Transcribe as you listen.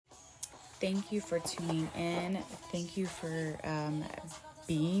Thank you for tuning in. Thank you for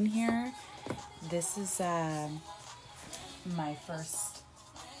being here. This is my first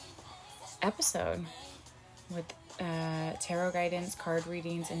episode with tarot guidance, card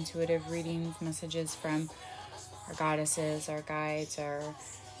readings, intuitive readings, messages from our goddesses, our guides, our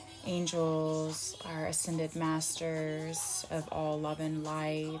angels, our ascended masters of all love and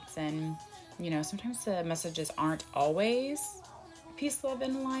light. And, sometimes the messages aren't always peace, love,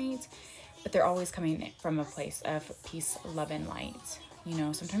 and light, but they're always coming from a place of peace, love, and light.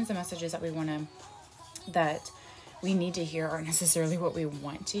 Sometimes the messages that we need to hear aren't necessarily what we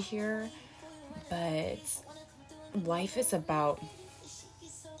want to hear, but life is about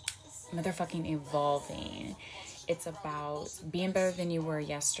motherfucking evolving. It's about being better than you were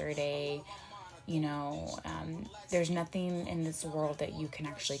yesterday. There's nothing in this world that you can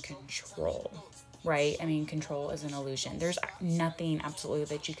actually control, right? I mean, control is an illusion. There's nothing absolutely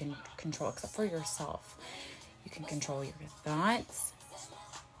that you can control except for yourself. You can control your thoughts.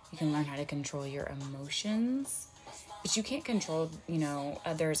 You can learn how to control your emotions, but you can't control,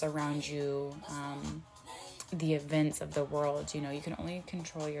 others around you, the events of the world. You can only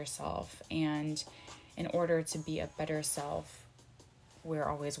control yourself. And in order to be a better self, we're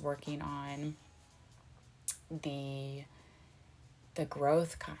always working on the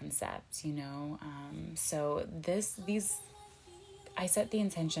growth concepts, so I set the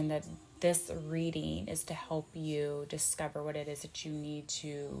intention that this reading is to help you discover what it is that you need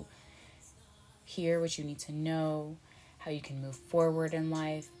to hear, what you need to know, how you can move forward in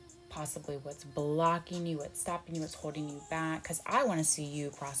life, possibly what's blocking you, what's stopping you, what's holding you back, because I want to see you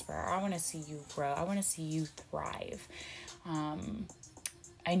prosper. I want to see you grow. I want to see you thrive.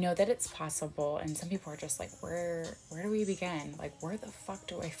 I know that it's possible, and some people are just like, where do we begin? Like, where the fuck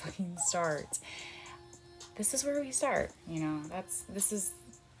do I fucking start? This is where we start, this is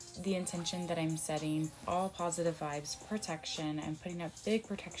the intention that I'm setting. All positive vibes, protection. I'm putting up big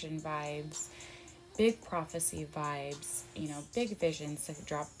protection vibes, big prophecy vibes, big visions to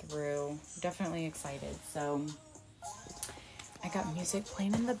drop through. Definitely excited. So I got music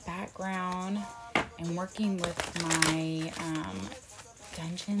playing in the background. I'm working with my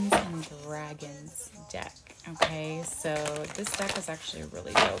Dungeons and Dragons deck. Okay, so this deck is actually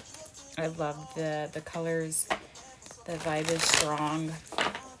really dope. I love the colors. The vibe is strong.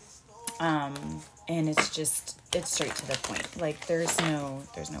 And it's straight to the point. Like, there's no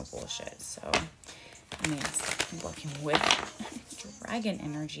bullshit. So, it's working with dragon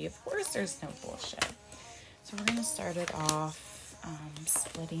energy. Of course there's no bullshit. So we're gonna start it off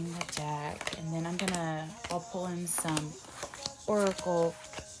splitting the deck, and then I'll pull in some oracle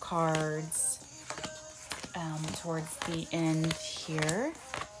cards towards the end here,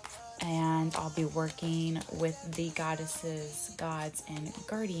 and I'll be working with the Goddesses, Gods, and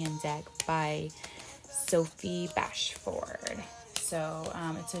Guardian deck by Sophie Bashford. So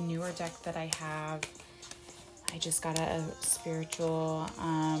it's a newer deck that I have. I just got a spiritual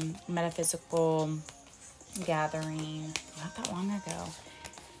metaphysical gathering not that long ago,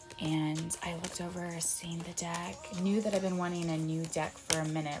 and I looked over, seen the deck, knew that I've been wanting a new deck for a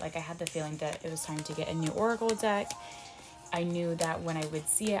minute. Like, I had the feeling that it was time to get a new oracle deck. I knew that when I would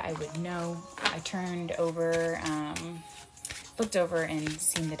see it, I would know. I turned over, looked over and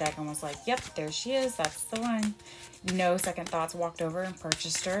seen the deck and was like, yep, there she is. That's the one. No second thoughts, walked over and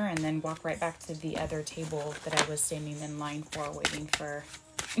purchased her, and then walked right back to the other table that I was standing in line for, waiting for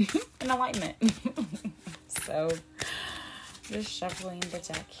an alignment. So just shuffling the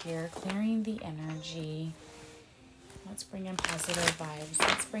deck here, clearing the energy. Let's bring in positive vibes.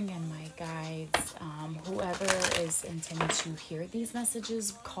 Let's bring in my guides. Whoever is intending to hear these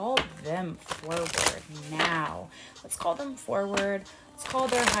messages, call them forward now. Let's call them forward. Let's call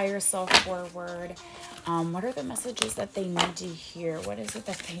their higher self forward. What are the messages that they need to hear? What is it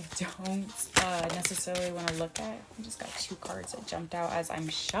that they don't necessarily want to look at? I just got 2 cards that jumped out as I'm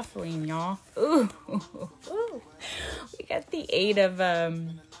shuffling, y'all. Ooh. We got the 8 of...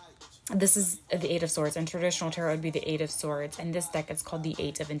 This is the 8 of Swords. In traditional tarot, it would be the 8 of Swords. And this deck is called the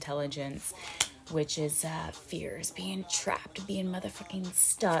 8 of Intelligence, which is fears, being trapped, being motherfucking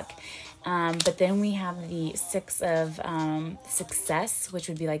stuck. But then we have the 6 of Success, which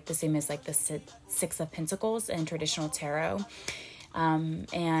would be like the same as like the 6 of Pentacles in traditional tarot.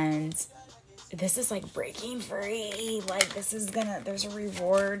 And this is like breaking free. Like, there's a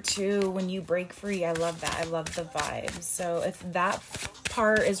reward too when you break free. I love that. I love the vibe. So if that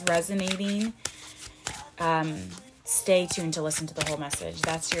part is resonating, stay tuned to listen to the whole message.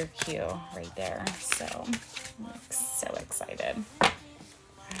 That's your cue right there. So I'm so excited. All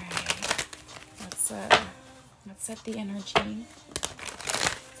right, let's set the energy.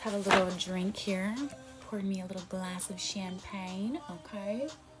 have a little drink here. Poured me a little glass of champagne, okay?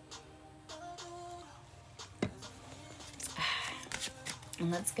 And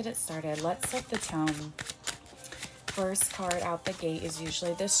let's get it started. Let's set the tone. First card out the gate is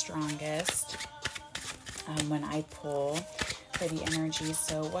usually the strongest when I pull for the energy.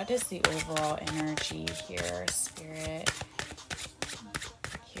 So what is the overall energy here, Spirit?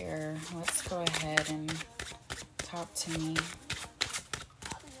 Here, let's go ahead and talk to me.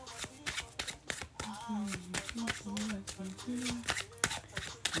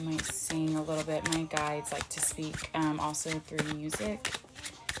 I might sing a little bit. My guides like to speak also through music.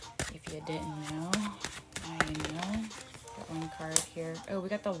 If you didn't know, now you know. Got one card here. Oh, we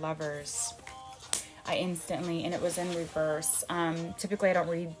got the Lovers. I instantly, and it was in reverse. Typically, I don't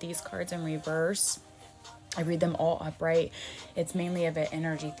read these cards in reverse. I read them all upright. It's mainly of an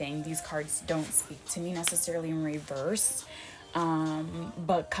energy thing. These cards don't speak to me necessarily in reverse.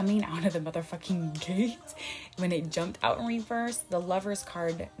 But coming out of the motherfucking gate, when it jumped out in reverse, the Lovers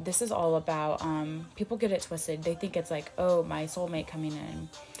card, this is all about, people get it twisted. They think it's like, oh, my soulmate coming in.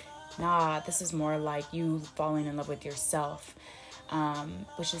 Nah, this is more like you falling in love with yourself,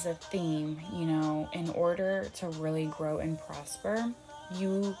 which is a theme, you know. In order to really grow and prosper,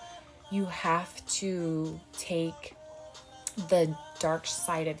 you have to take the dark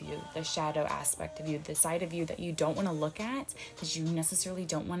side of you, the shadow aspect of you, the side of you that you don't want to look at, that you necessarily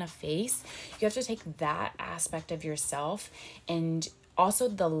don't want to face. You have to take that aspect of yourself and also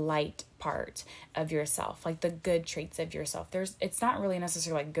the light part of yourself, like the good traits of yourself. It's not really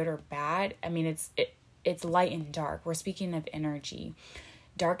necessarily like good or bad. I mean, it's light and dark. We're speaking of energy.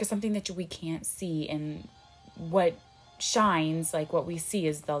 Dark is something that we can't see, and what shines, like what we see,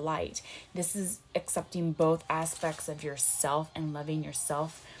 is the light. This is accepting both aspects of yourself and loving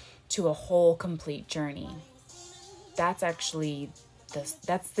yourself to a whole complete journey. That's actually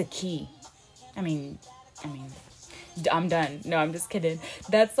that's the key. I mean I'm done. No, I'm just kidding.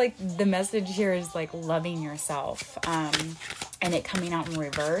 That's like the message here is like loving yourself. And it coming out in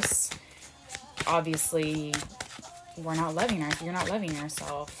reverse. Obviously, you're not loving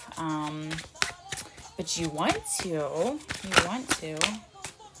yourself. But you want to.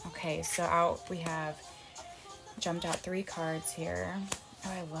 Okay, so we have jumped out 3 cards here. Oh,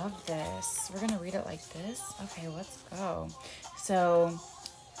 I love this. We're going to read it like this. Okay, let's go. So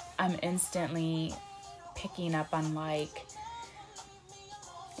I'm instantly picking up on like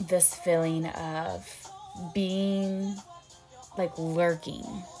this feeling of being like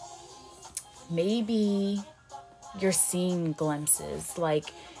lurking. Maybe you're seeing glimpses,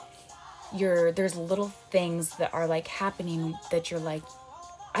 like there's little things that are like happening that you're like,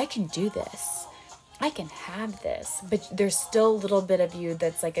 I can do this, I can have this, but there's still a little bit of you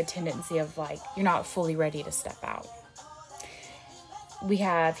that's like a tendency of like, you're not fully ready to step out. We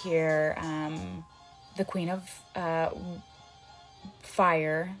have here the Queen of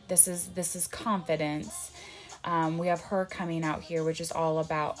Fire. This is confidence. We have her coming out here, which is all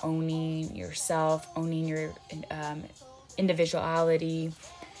about owning yourself, owning your individuality,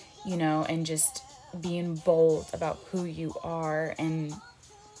 you know, and just being bold about who you are and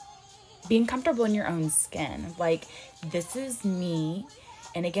being comfortable in your own skin. Like, this is me.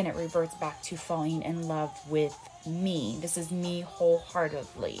 And again, it reverts back to falling in love with me. This is me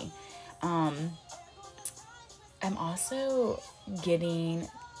wholeheartedly. I'm also getting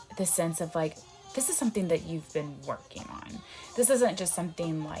the sense of like, this is something that you've been working on. This isn't just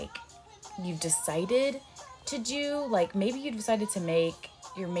something like you've decided to do. Like maybe you decided to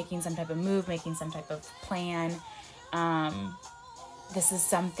you're making some type of move, making some type of plan. This is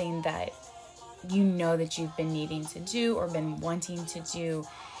something that you know that you've been needing to do or been wanting to do.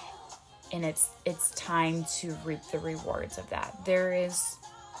 And it's time to reap the rewards of that. There is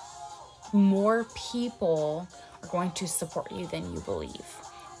more people are going to support you than you believe.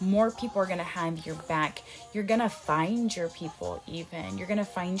 More people are going to have your back. You're going to find your people even. You're going to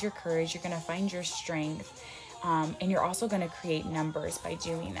find your courage. You're going to find your strength. And you're also going to create numbers by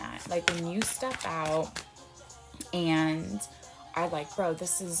doing that. Like when you step out and are like, bro,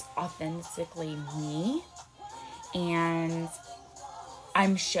 this is authentically me. And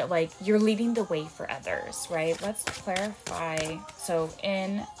I'm sure like you're leading the way for others, right? Let's clarify. So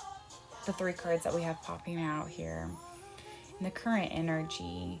in the 3 cards that we have popping out here, in the current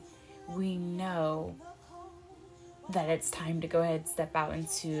energy, we know that it's time to go ahead and step out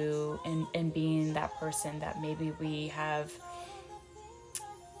into and being that person that maybe we have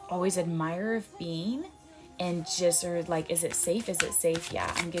always admired of being, and just are like, is it safe? Is it safe?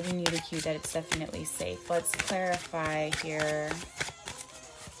 Yeah, I'm giving you the cue that it's definitely safe. Let's clarify here.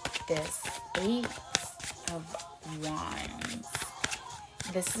 This 8 of Wands.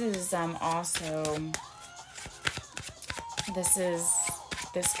 This is also,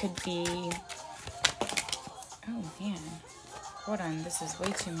 this could be, oh man, hold on, this is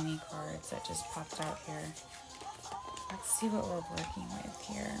way too many cards that just popped out here. Let's see what we're working with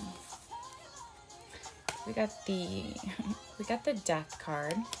here. We got the Death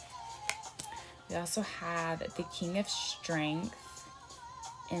card. We also have the King of Strength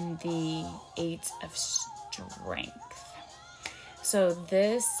and the Eight of Strength. So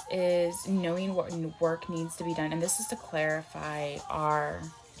this is knowing what work needs to be done. And this is to clarify our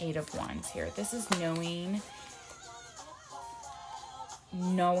Eight of Wands here. This is knowing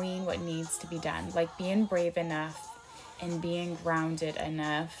what needs to be done. Like being brave enough and being grounded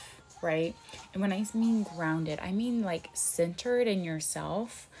enough, right? And when I mean grounded, I mean like centered in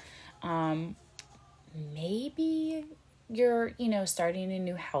yourself. Maybe you're, starting a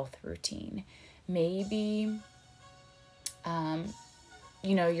new health routine. Maybe,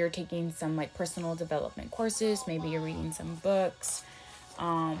 you're taking some like personal development courses. Maybe you're reading some books.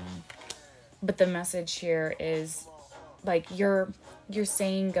 But the message here is like you're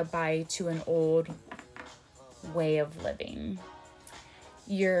saying goodbye to an old way of living.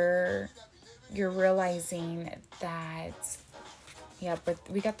 You're realizing that, yeah, but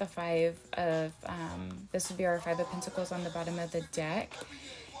we got the Five of, this would be our Five of Pentacles on the bottom of the deck.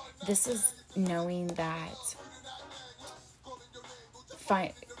 This is knowing that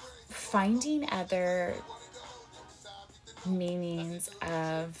finding other meanings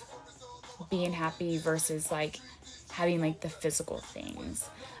of being happy versus like having like the physical things.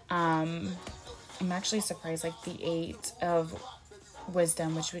 I'm actually surprised like the Eight of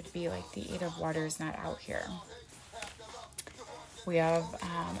Wisdom, which would be like the Eight of Water, is not out here. We have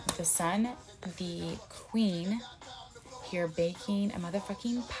the Sun, the Queen here baking a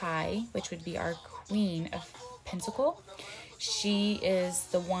motherfucking pie, which would be our Queen of Pentacle. She is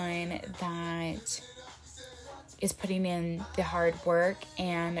the one that is putting in the hard work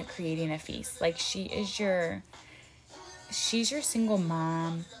and creating a feast. Like she's your single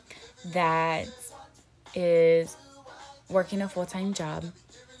mom that is working a full-time job.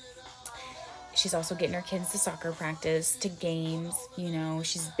 She's also getting her kids to soccer practice, to games,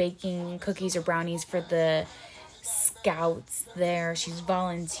 she's baking cookies or brownies for the scouts there. She's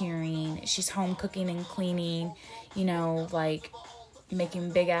volunteering. She's home cooking and cleaning, like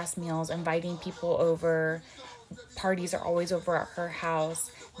making big ass meals, inviting people over. Parties are always over at her house.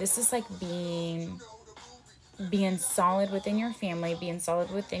 This is like being solid within your family, being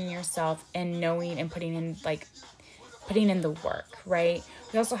solid within yourself, and knowing and putting in the work, right?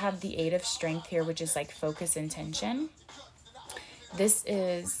 We also have the Eight of Strength here, which is like focus and tension. This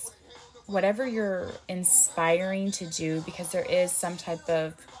is whatever you're inspiring to do, because there is some type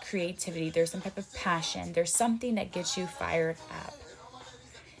of creativity, there's some type of passion, there's something that gets you fired up,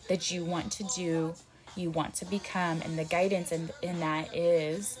 that you want to do, you want to become. And the guidance in that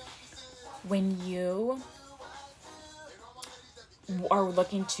is when you are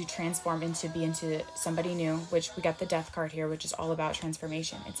looking to transform into somebody new, which we got the Death card here, which is all about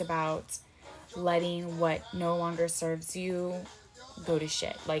transformation. It's about letting what no longer serves you go to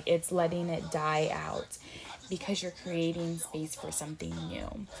shit. Like it's letting it die out, because you're creating space for something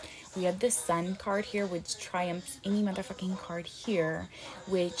new. We have the Sun card here, which triumphs any motherfucking card here,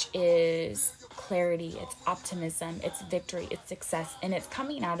 which is clarity, it's optimism, it's victory, it's success. And it's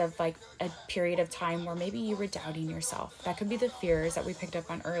coming out of like a period of time where maybe you were doubting yourself. That could be the fears that we picked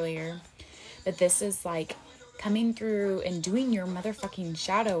up on earlier. But this is like coming through and doing your motherfucking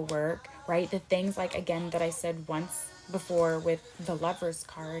shadow work, right? The things like, again, that I said once before with the Lovers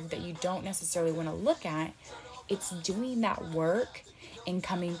card that you don't necessarily want to look at. It's doing that work and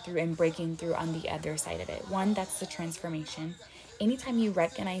coming through and breaking through on the other side of it. One, that's the transformation. Anytime you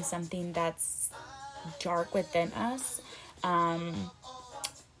recognize something that's dark within us,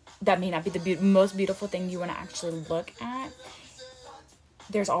 that may not be the most beautiful thing you want to actually look at,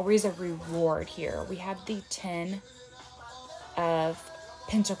 there's always a reward here. We have the 10 of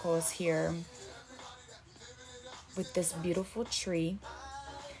Pentacles here with this beautiful tree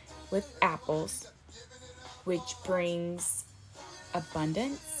with apples, which brings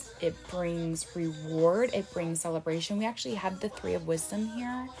abundance, it brings reward, it brings celebration. We actually have the Three of Wisdom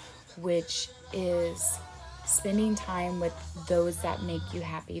here, which is spending time with those that make you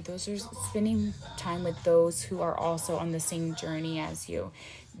happy. Those are spending time with those who are also on the same journey as you.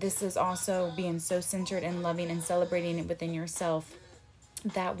 This is also being so centered and loving and celebrating it within yourself,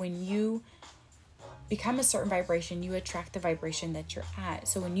 that when you become a certain vibration, you attract the vibration that you're at.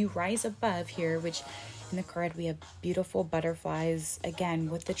 So when you rise above here, which In the card, we have beautiful butterflies, again,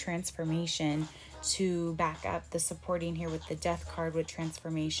 with the transformation to back up the supporting here with the death card with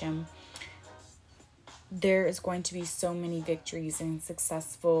transformation. There is going to be so many victories and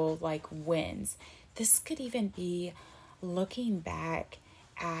successful like wins. This could even be looking back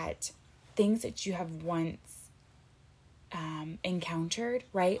at things that you have once encountered,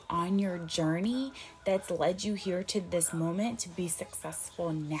 right, on your journey that's led you here to this moment to be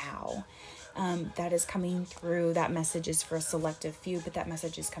successful now. That is coming through. That message is for a selective few, but that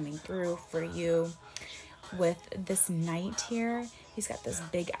message is coming through for you. With this knight here, he's got this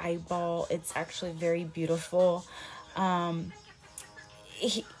big eyeball. It's actually very beautiful.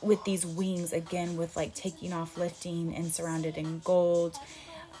 With these wings, again, with like taking off, lifting, and surrounded in gold.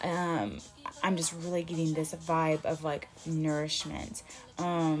 I'm just really getting this vibe of like nourishment.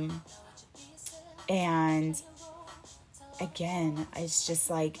 And again, it's just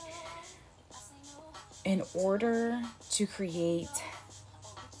like, in order to create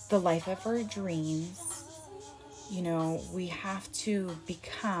the life of our dreams, you know, we have to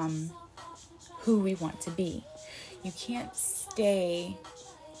become who we want to be. You can't stay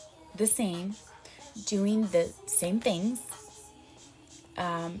the same, doing the same things,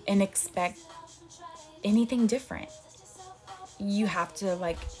 and expect anything different. You have to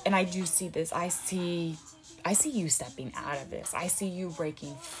like, and I do see this. I see you stepping out of this. I see you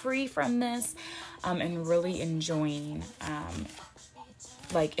breaking free from this, and really enjoying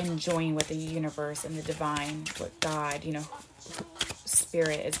what the universe and the divine, what God, you know,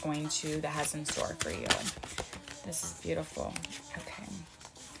 spirit is that has in store for you. This is beautiful. Okay.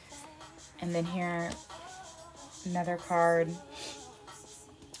 And then here, another card.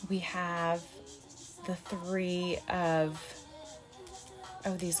 We have the three of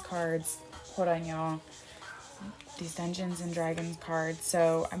these cards. Hold on, y'all. These Dungeons and Dragons cards.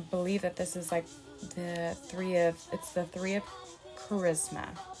 So I believe that this is like the three of charisma,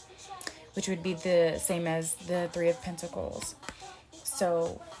 which would be the same as the Three of Pentacles.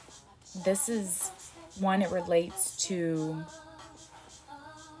 So this is one, it relates to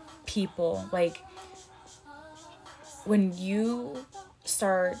people. Like when you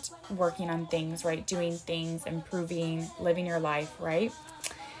start working on things, right? Doing things, improving, living your life, right?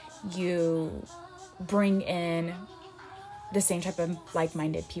 You bring in the same type of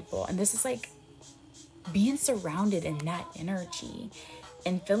like-minded people. And this is like being surrounded in that energy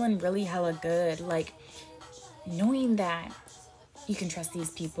and feeling really hella good. Like knowing that you can trust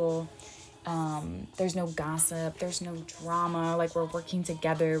these people. There's no gossip. There's no drama. Like we're working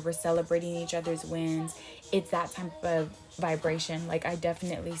together. We're celebrating each other's wins. It's that type of vibration. Like I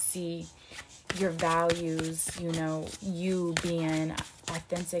definitely see your values, you know, you being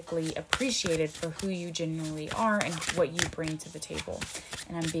authentically appreciated for who you genuinely are and what you bring to the table.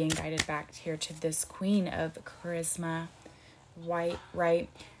 And I'm being guided back here to this Queen of Charisma, White, right?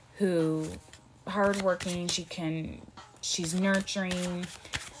 Who hardworking, she's nurturing,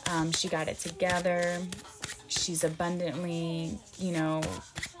 she got it together. She's abundantly, you know,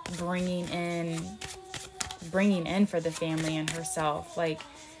 bringing in for the family and herself, like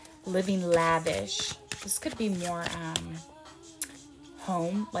living lavish. This could be more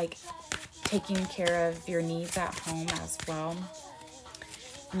home, like taking care of your needs at home as well.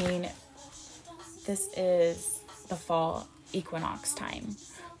 I mean, this is the fall equinox time.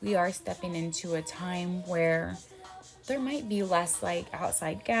 We are stepping into a time where there might be less like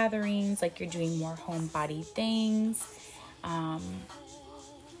outside gatherings, like you're doing more homebody things. But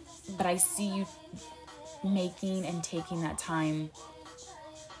I see you making and taking that time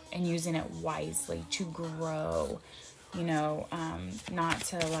and using it wisely to grow, you know, not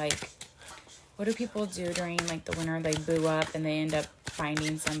to like, what do people do during like the winter? They boo up and they end up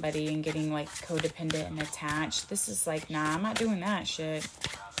finding somebody and getting like codependent and attached. This is like, nah, I'm not doing that shit.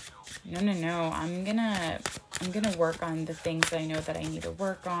 No. I'm gonna work on the things that I know that I need to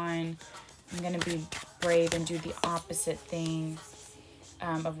work on. I'm gonna be brave and do the opposite thing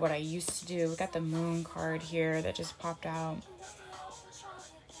of what I used to do. We got the Moon card here that just popped out.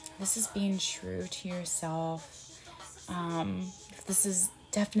 This is being true to yourself. This is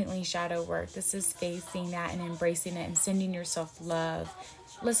definitely shadow work. This is facing that and embracing it and sending yourself love.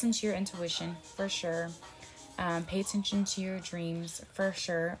 Listen to your intuition, for sure. Pay attention to your dreams, for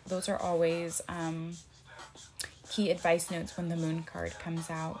sure. Those are always key advice notes when the Moon card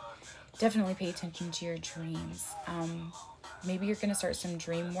comes out. Definitely pay attention to your dreams. Maybe you're going to start some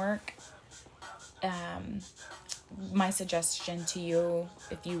dream work. My suggestion to you,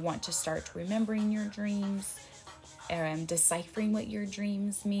 if you want to start remembering your dreams and deciphering what your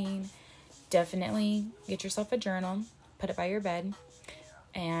dreams mean, definitely get yourself a journal, put it by your bed,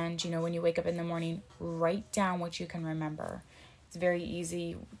 And, when you wake up in the morning, write down what you can remember. It's very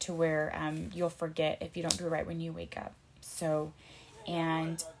easy to where you'll forget if you don't do it right when you wake up. So,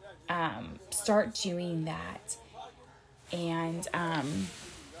 and start doing that. And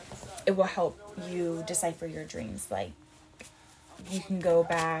it will help you decipher your dreams. Like, you can go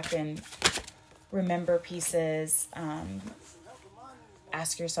back and remember pieces.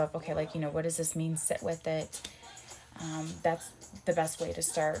 Ask yourself, okay, like, what does this mean? Sit with it. That's the best way to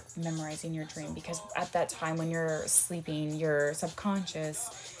start memorizing your dream, because at that time when you're sleeping, your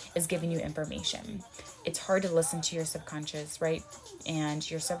subconscious is giving you information. It's hard to listen to your subconscious, right? And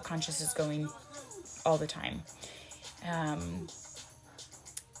your subconscious is going all the time.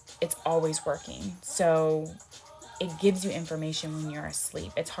 It's always working. So it gives you information when you're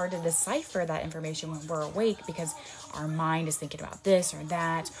asleep. It's hard to decipher that information when we're awake, because our mind is thinking about this or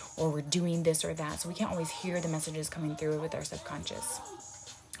that, or we're doing this or that. So we can't always hear the messages coming through with our subconscious.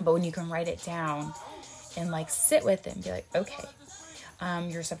 But when you can write it down and like sit with it and be like, okay,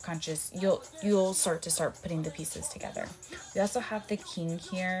 your subconscious, you'll start putting the pieces together. We also have the king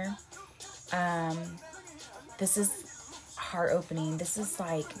here. This is heart opening. This is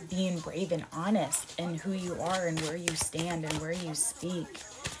like being brave and honest in who you are and where you stand and where you speak.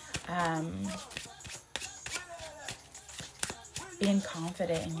 Being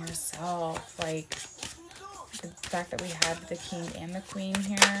confident in yourself. Like the fact that we have the king and the queen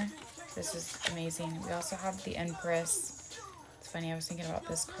here. This is amazing. We also have the Empress. It's funny, I was thinking about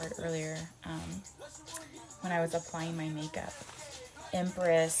this card earlier when I was applying my makeup.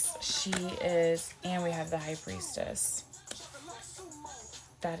 Empress, she is, and we have the High Priestess.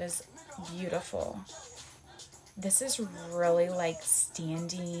 That is beautiful. This is really like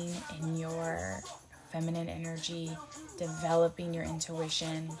standing in your feminine energy, developing your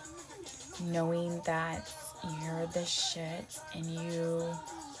intuition, knowing that you're the shit and you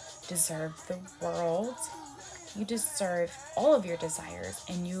deserve the world. You deserve all of your desires,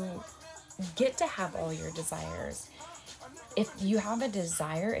 and you get to have all your desires. If you have a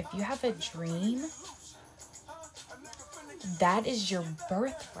desire, if you have a dream, that is your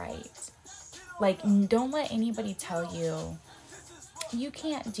birthright. Like, don't let anybody tell you, you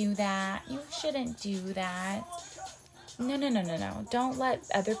can't do that, you shouldn't do that. No. Don't let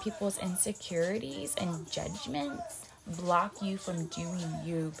other people's insecurities and judgments block you from doing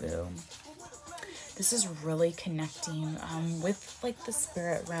you, boo. This is really connecting with like the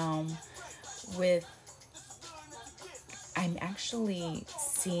spirit realm. I'm actually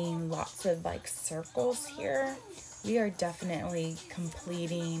seeing lots of like circles here. We are definitely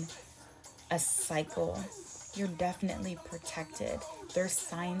completing a cycle. You're definitely protected. There's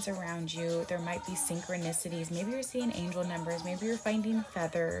signs around you. There might be synchronicities. Maybe you're seeing angel numbers. Maybe you're finding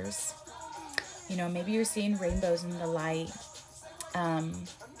feathers. Maybe you're seeing rainbows in the light.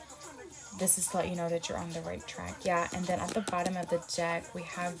 This is to let you know that you're on the right track. Yeah, and then at the bottom of the deck, we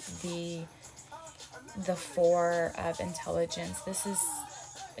have the Four of Intelligence. This is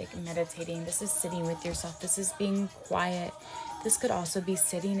like meditating. This is sitting with yourself. This is being quiet. This could also be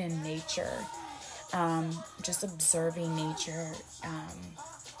sitting in nature, just observing nature,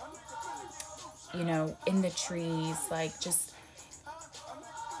 in the trees, like just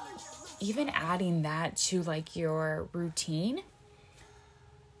even adding that to like your routine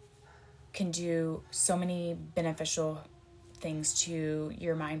can do so many beneficial things to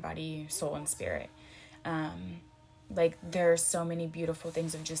your mind, body, soul, and spirit. Like there are so many beautiful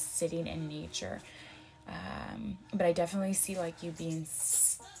things of just sitting in nature. But I definitely see like you being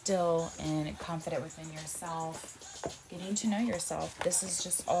still and confident within yourself, getting to know yourself. This is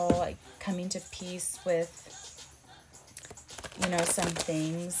just all like coming to peace with, some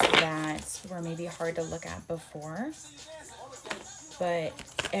things that were maybe hard to look at before. But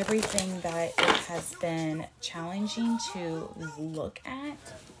everything that it has been challenging to look at,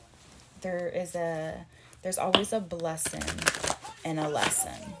 there's always a blessing and a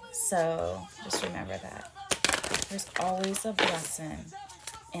lesson. So just remember that. There's always a blessing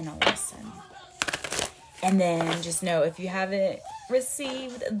and a lesson. And then just know, if you haven't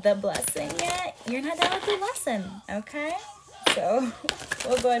received the blessing yet, you're not done with the lesson, okay? So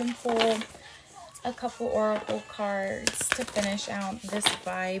we'll go ahead and pull a couple oracle cards to finish out this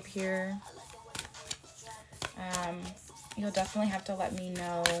vibe here. You'll definitely have to let me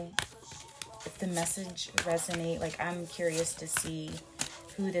know if the message resonate. Like, I'm curious to see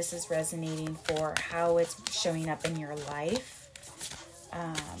who this is resonating for, how it's showing up in your life.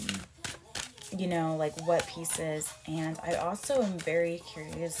 Like what pieces. And I also am very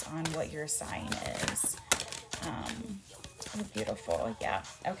curious on what your sign is. Beautiful. Yeah.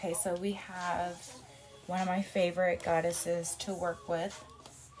 Okay, so we have one of my favorite goddesses to work with.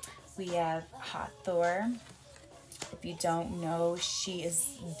 We have Hathor. If you don't know, she is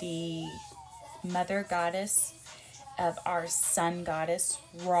the mother goddess of our sun goddess,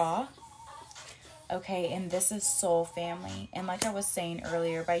 Ra. Okay, and this is soul family. And like I was saying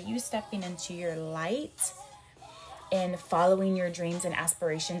earlier, by you stepping into your light and following your dreams and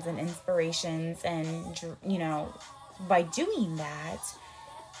aspirations and inspirations, and, you know, by doing that,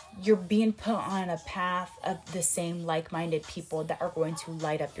 you're being put on a path of the same like-minded people that are going to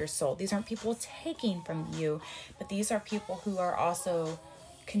light up your soul. These aren't people taking from you, but these are people who are also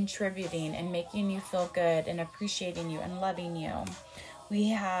contributing and making you feel good and appreciating you and loving you. We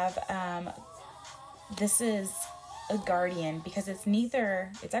have, this is a guardian, because it's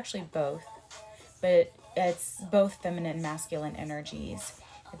neither, it's actually both, but it's both feminine and masculine energies.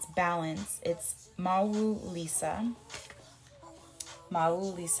 It's balance. It's Mawu Lisa.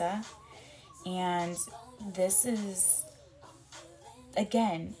 And this is,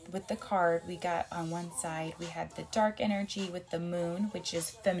 again, with the card, we got on one side, we had the dark energy with the moon, which is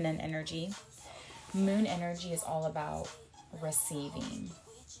feminine energy. Moon energy is all about receiving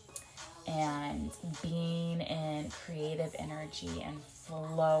and being in creative energy and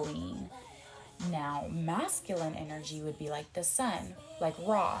flowing. Now, masculine energy would be like the sun, like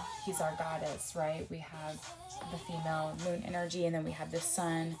Ra. He's our goddess, right? We have the female moon energy, and then we have the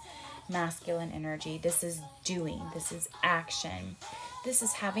sun, masculine energy. This is doing. This is action. This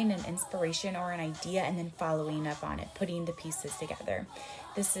is having an inspiration or an idea and then following up on it, putting the pieces together.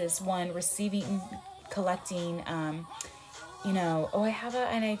 This is one, receiving, collecting, you know, oh, I have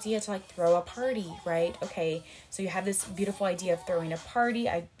an idea to like throw a party, right? Okay, so you have this beautiful idea of throwing a party.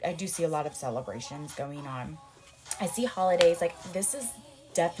 I do see a lot of celebrations going on. I see holidays, like this is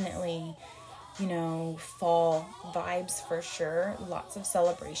definitely, you know, fall vibes for sure. Lots of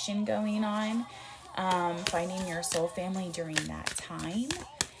celebration going on. Finding your soul family during that time.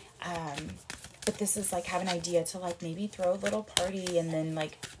 But this is like have an idea to like maybe throw a little party and then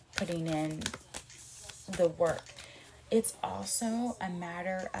like putting in the work. It's also a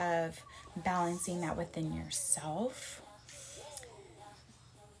matter of balancing that within yourself,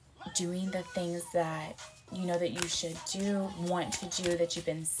 doing the things that you know that you should do, want to do, that you've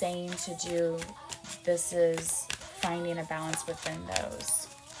been saying to do. This is finding a balance within those.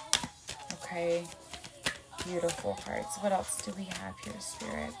 Okay, beautiful hearts. What else do we have here,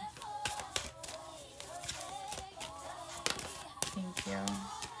 Spirit? Thank you.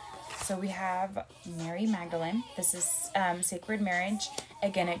 So we have Mary Magdalene. This is Sacred Marriage.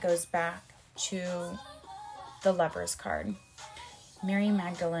 Again, it goes back to the Lover's card. Mary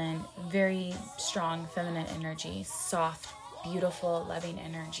Magdalene, very strong feminine energy, soft, beautiful, loving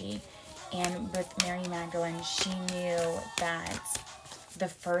energy. And with Mary Magdalene, she knew that the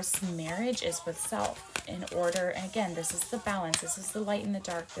first marriage is with self in order. And again, this is the balance. This is the light and the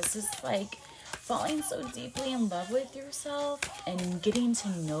dark. This is like falling so deeply in love with yourself and getting to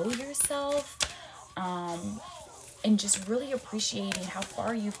know yourself, and just really appreciating how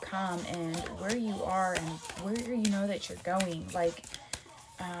far you've come and where you are and where you know that you're going. Like,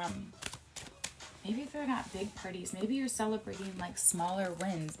 maybe they're not big parties. Maybe you're celebrating like smaller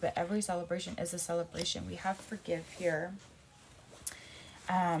wins, but every celebration is a celebration. We have Forgive here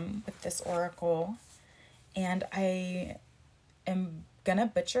with this oracle, and I am gonna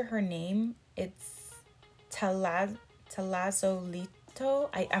butcher her name. It's Talazolito.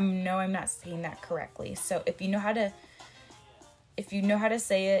 I know I'm not saying that correctly. So if you know how to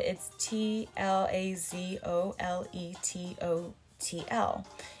say it, it's Tlazoletotl.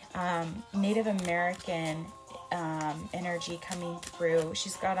 Native American energy coming through.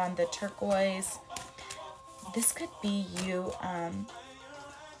 She's got on the turquoise. This could be you.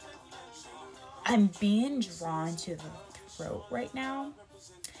 I'm being drawn to the throat right now.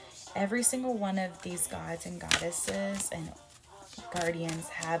 Every single one of these gods and goddesses and guardians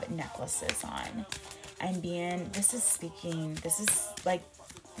have necklaces on. This is like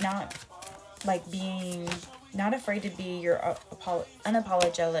not like being not afraid to be your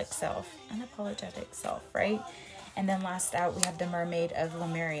unapologetic self, right? And then last out, we have the Mermaid of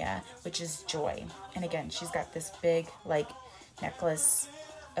Lemuria, which is joy. And again, she's got this big like necklace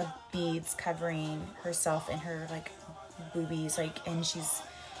of beads covering herself and her like boobies, like, and she's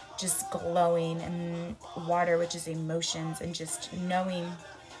just glowing in water, which is emotions, and just knowing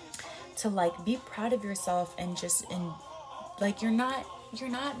to like be proud of yourself and just like you're not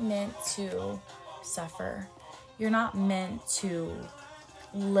meant to suffer. You're not meant to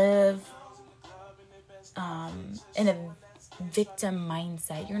live in a victim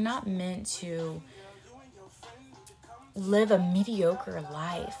mindset. You're not meant to live a mediocre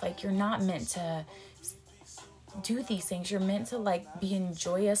life. Like, you're not meant to do these things. You're meant to like be in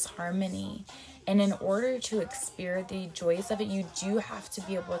joyous harmony. And in order to experience the joys of it, you do have to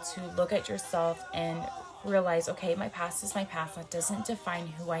be able to look at yourself and realize, okay, my past is my past. That doesn't define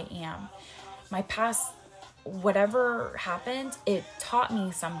who I am. My past, whatever happened, it taught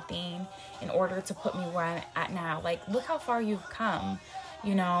me something in order to put me where I'm at now. Like, look how far you've come,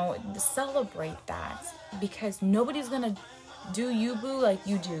 you know, celebrate that, because nobody's gonna do you, boo, like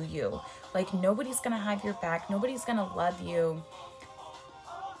you do you. Like, nobody's gonna have your back. Nobody's gonna love you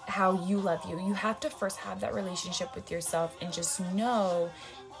how you love you. You have to first have that relationship with yourself and just know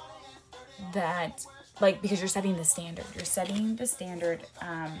that, like, because you're setting the standard. You're setting the standard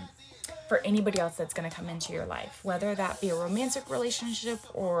for anybody else that's going to come into your life, whether that be a romantic relationship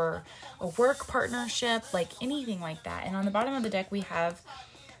or a work partnership, like anything like that. And on the bottom of the deck, we have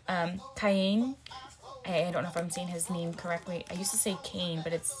Cain. I don't know if I'm saying his name correctly. I used to say Cain,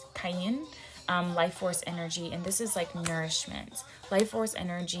 but it's Cain. Life force energy, and this is like nourishment. Life force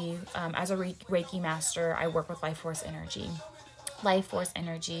energy, as a Reiki master, I work with life force energy. Life force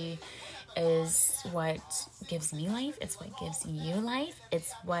energy is what gives me life. It's what gives you life.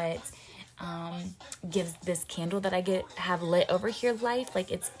 It's what gives this candle that I have lit over here life. Like,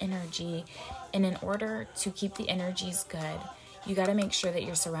 it's energy. And in order to keep the energies good, you got to make sure that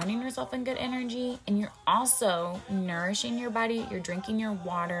you're surrounding yourself in good energy, and you're also nourishing your body. You're drinking your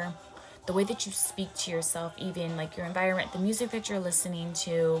water, the way that you speak to yourself, even like your environment, the music that you're listening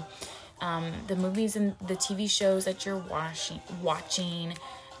to, the movies and the TV shows that you're watching,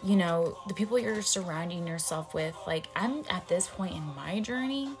 you know, the people you're surrounding yourself with. Like, I'm at this point in my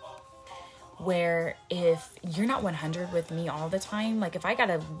journey where if you're not 100 with me all the time, like if I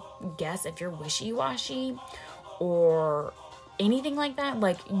gotta guess if you're wishy-washy or anything like that,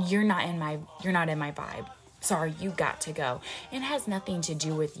 like you're not in my vibe. Sorry, you got to go. It has nothing to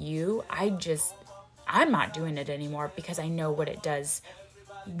do with you. I'm not doing it anymore because I know what it does.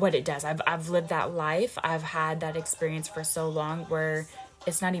 I've lived that life. I've had that experience for so long where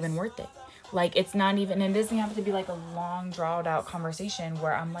it's not even worth it. Like, it's not even, it doesn't have to be like a long, drawn out conversation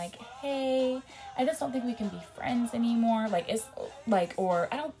where I'm like, hey, I just don't think we can be friends anymore. Like, it's like, or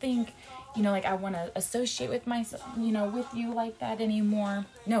I don't think, you know, like I want to associate with myself, you know, with you like that anymore.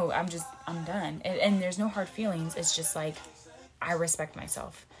 No, I'm done. And there's no hard feelings. It's just like, I respect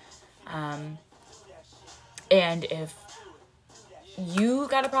myself. And if you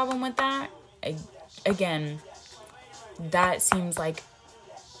got a problem with that, again, that seems like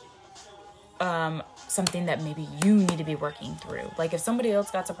something that maybe you need to be working through. Like, if somebody else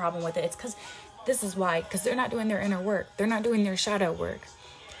got a problem with it, it's because they're not doing their inner work. They're not doing their shadow work.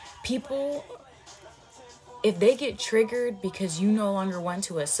 People, if they get triggered because you no longer want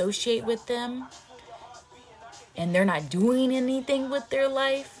to associate with them and they're not doing anything with their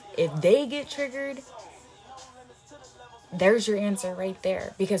life, if they get triggered, there's your answer right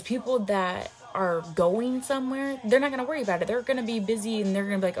there. Because people that are going somewhere, they're not going to worry about it. They're going to be busy and they're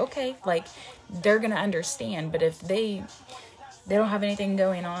going to be like, okay, like they're going to understand. But if they don't have anything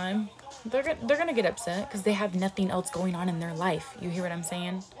going on, they're going to get upset because they have nothing else going on in their life. You hear what I'm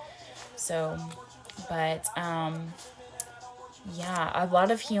saying? So, but, yeah, a lot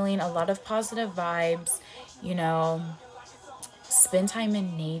of healing, a lot of positive vibes, you know, spend time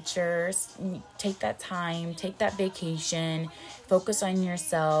in nature, take that time, take that vacation, focus on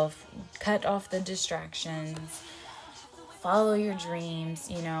yourself, cut off the distractions, follow your dreams,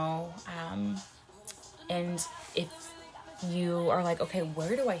 you know, and if you are like, okay,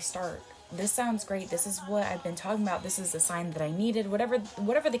 where do I start? This sounds great. This is what I've been talking about. This is the sign that I needed, whatever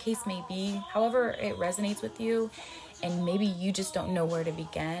the case may be, however it resonates with you, and maybe you just don't know where to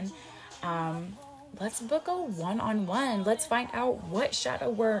begin. Let's book a one-on-one. Let's find out what shadow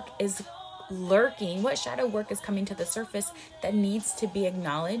work is lurking, what shadow work is coming to the surface that needs to be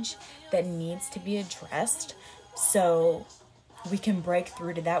acknowledged, that needs to be addressed, so we can break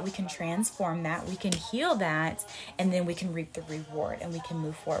through to that, we can transform that, we can heal that, and then we can reap the reward and we can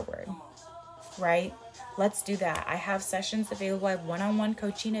move forward, right? Let's do that. I have sessions available. I have one-on-one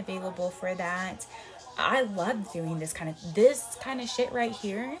coaching available for that. I love doing this kind of shit right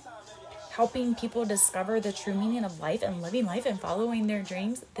here. Helping people discover the true meaning of life and living life and following their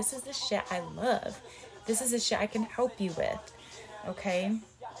dreams. This is the shit I love. This is the shit I can help you with. Okay?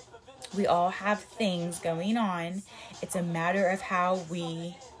 We all have things going on. It's a matter of how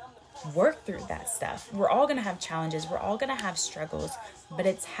we work through that stuff. We're all going to have challenges. We're all going to have struggles. But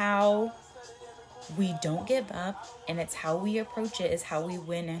it's how we don't give up, and it's how we approach it is how we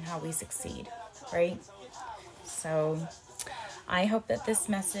win and how we succeed. Right? So I hope that this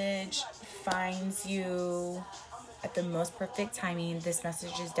message finds you at the most perfect timing. This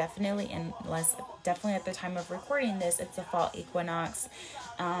message is definitely definitely at the time of recording this, it's the fall equinox.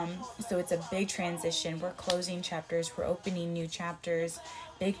 So it's a big transition. We're closing chapters. We're opening new chapters.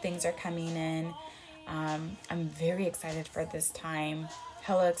 Big things are coming in. I'm very excited for this time.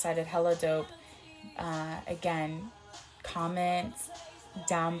 Hella excited, hella dope. Again, comment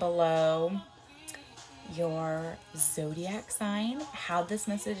down below your zodiac sign, how this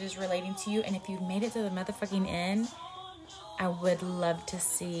message is relating to you, and if you've made it to the motherfucking end, I would love to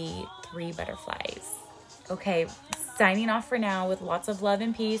see 3 butterflies. Okay, signing off for now with lots of love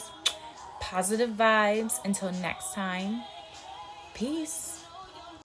and peace, positive vibes. Until next time, peace.